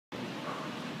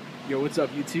Yo, what's up,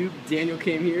 YouTube? Daniel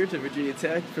came here to Virginia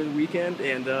Tech for the weekend,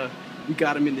 and we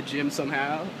got him in the gym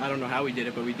somehow. I don't know how we did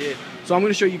it, but we did. So I'm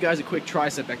going to show you guys a quick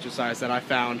tricep exercise that I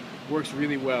found works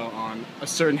really well on a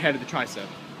certain head of the tricep.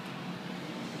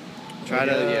 Try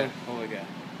to, yeah. Oh my god.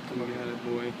 Come on,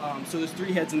 boy. So there's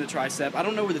 3 heads in the tricep. I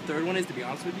don't know where the third one is, to be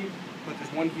honest with you, but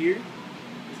there's one here,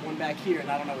 there's one back here, and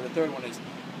I don't know where the third one is.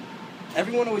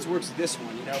 Everyone always works this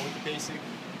one, you know, with the basic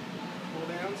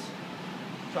pull-downs,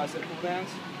 tricep pull-downs,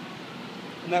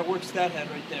 and that works that head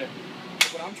right there.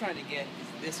 What I'm trying to get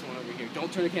is this one over here.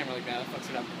 Don't turn the camera like that, that fucks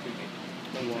it up completely.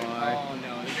 Why? Oh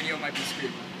no, the video might be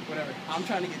screwed. Whatever. I'm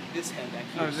trying to get this head back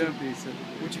here. Oh, So don't be so.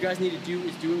 what you guys need to do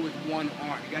is do it with one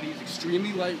arm. You got to use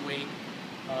extremely lightweight,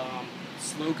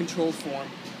 slow controlled form.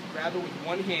 Grab it with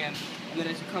one hand, and then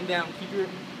as you come down, keep your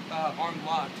arm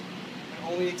locked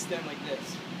and only extend like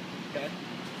this. Okay?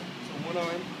 So one arm,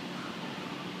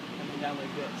 and then down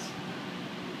like this.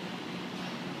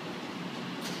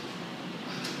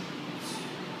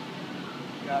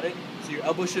 Got it? So your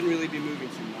elbow shouldn't really be moving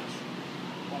too much.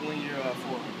 Only your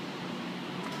forearm.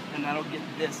 And that'll get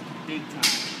this big time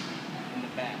in the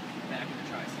back of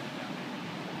the tricep down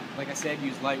there. Like I said,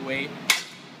 use lightweight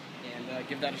and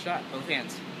give that a shot. Both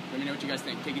hands. Let me know what you guys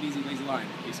think. Take it easy, LazyLion.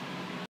 Peace.